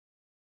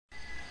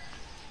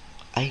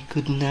I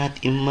could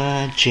not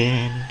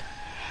imagine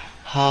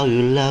how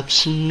you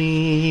loves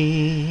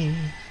me.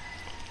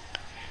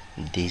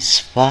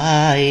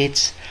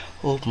 Despite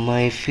of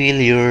my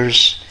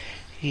failures,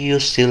 you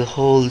still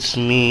holds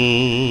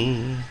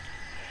me.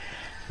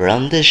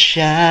 From the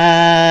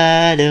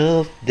shadow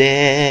of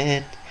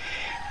death,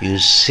 you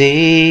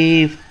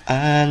saved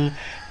and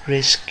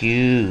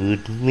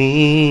rescued me.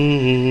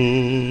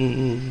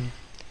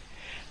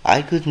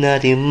 I could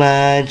not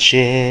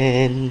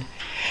imagine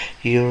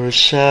your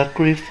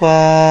sacrifice,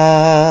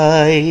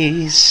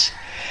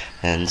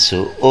 and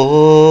so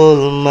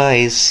all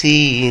my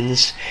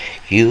sins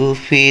you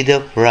paid the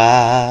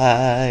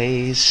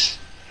price.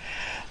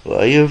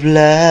 By your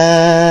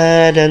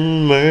blood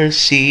and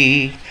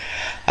mercy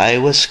I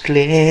was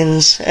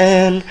cleansed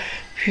and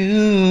purified.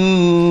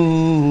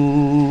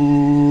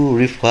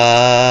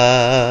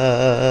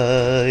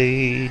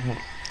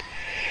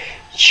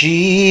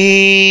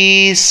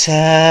 Jesus,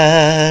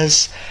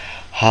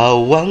 how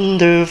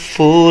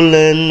wonderful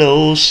and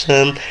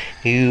awesome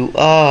you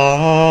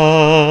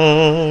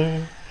are.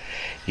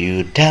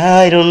 You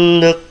died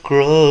on the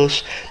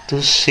cross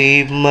to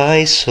save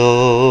my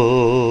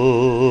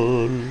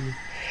soul.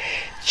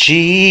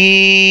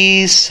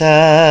 Jesus,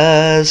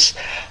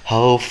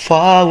 how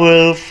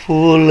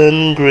powerful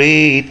and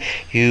great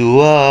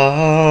you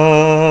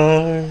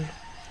are.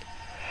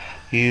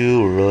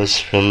 You rose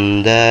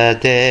from the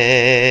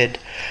dead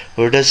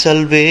for the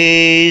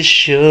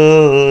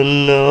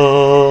salvation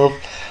of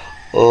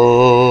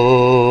all.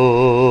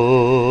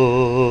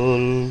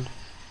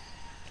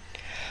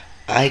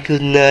 I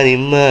could not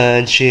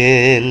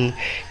imagine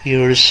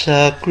your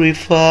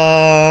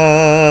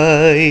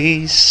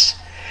sacrifice,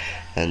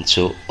 and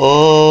so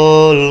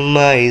all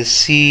my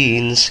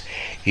sins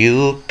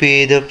you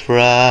paid the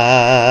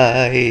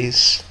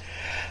price.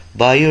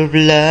 By your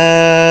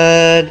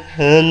blood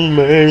and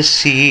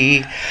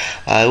mercy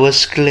I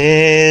was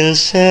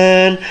cleansed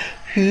and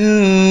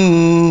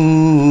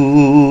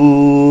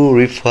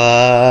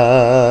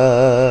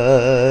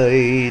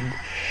purified.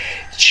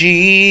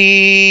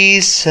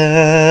 Jesus,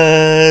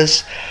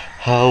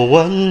 how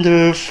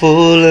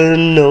wonderful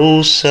and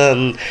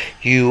awesome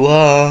you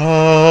are.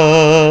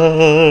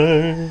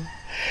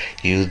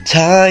 You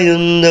died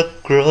on the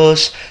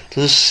cross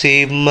to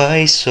save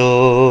my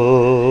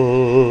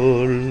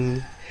soul.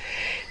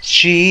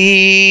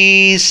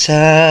 Jesus,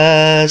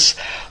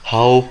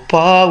 how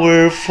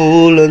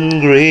powerful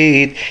and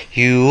great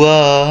you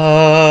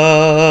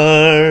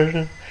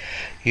are.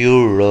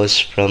 You rose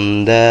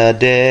from the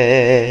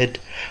dead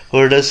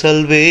for the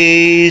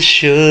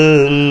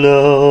salvation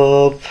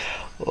of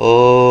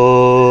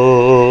all.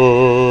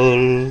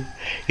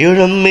 You're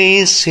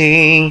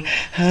amazing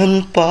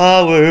and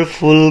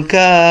powerful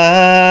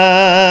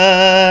God.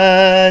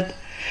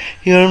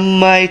 You're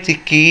mighty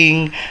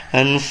King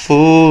and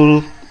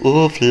full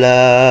of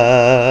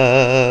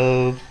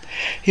love.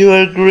 You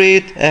are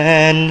great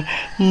and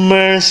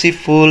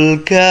merciful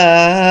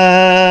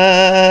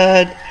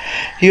God.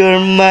 You are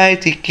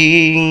mighty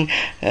King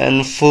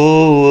and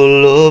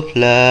full of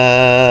love.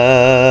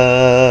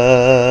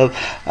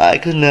 I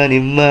could not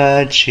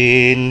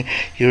imagine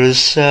your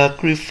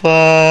sacrifice,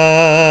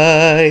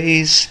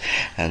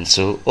 and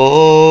so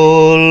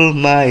all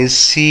my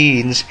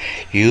sins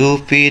you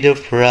paid the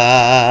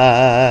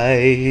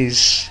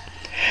price.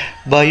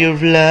 By your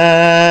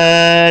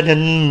blood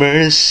and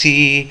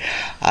mercy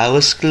I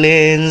was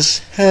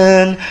cleansed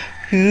and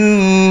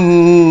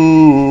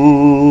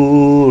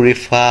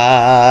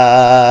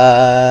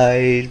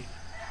purified.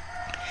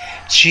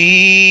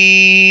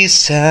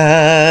 Jesus,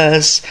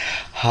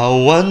 how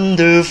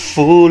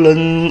wonderful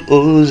and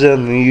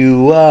awesome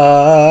you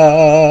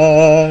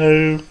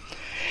are.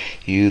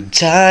 You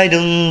died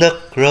on the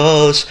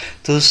cross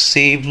to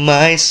save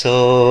my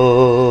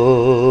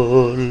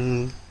soul.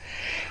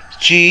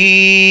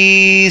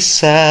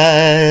 Jesus,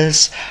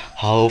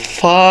 how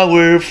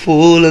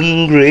powerful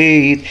and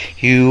great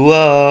you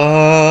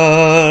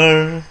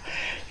are.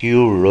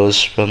 You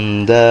rose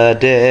from the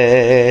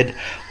dead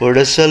for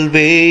the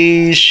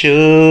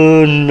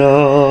salvation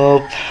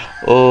of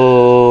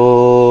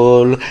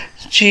all.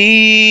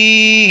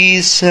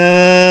 Jesus,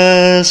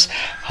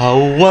 how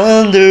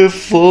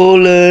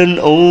wonderful and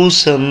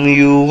awesome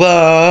you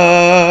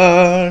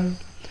are.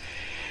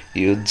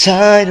 You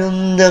died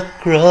on the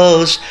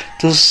cross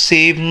to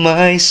save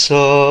my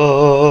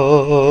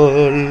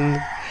soul.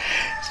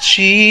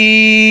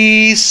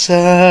 Jesus,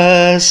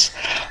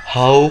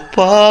 how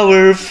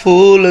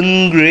powerful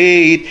and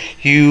great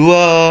you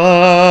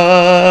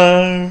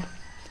are.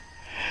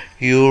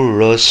 You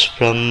rose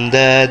from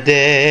the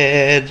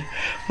dead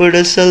for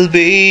the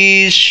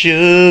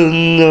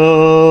salvation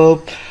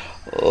of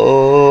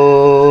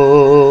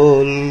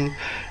all.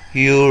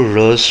 You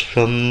rose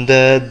from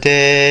the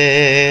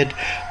dead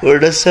for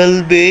the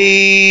salvation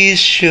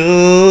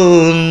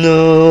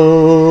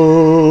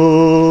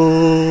of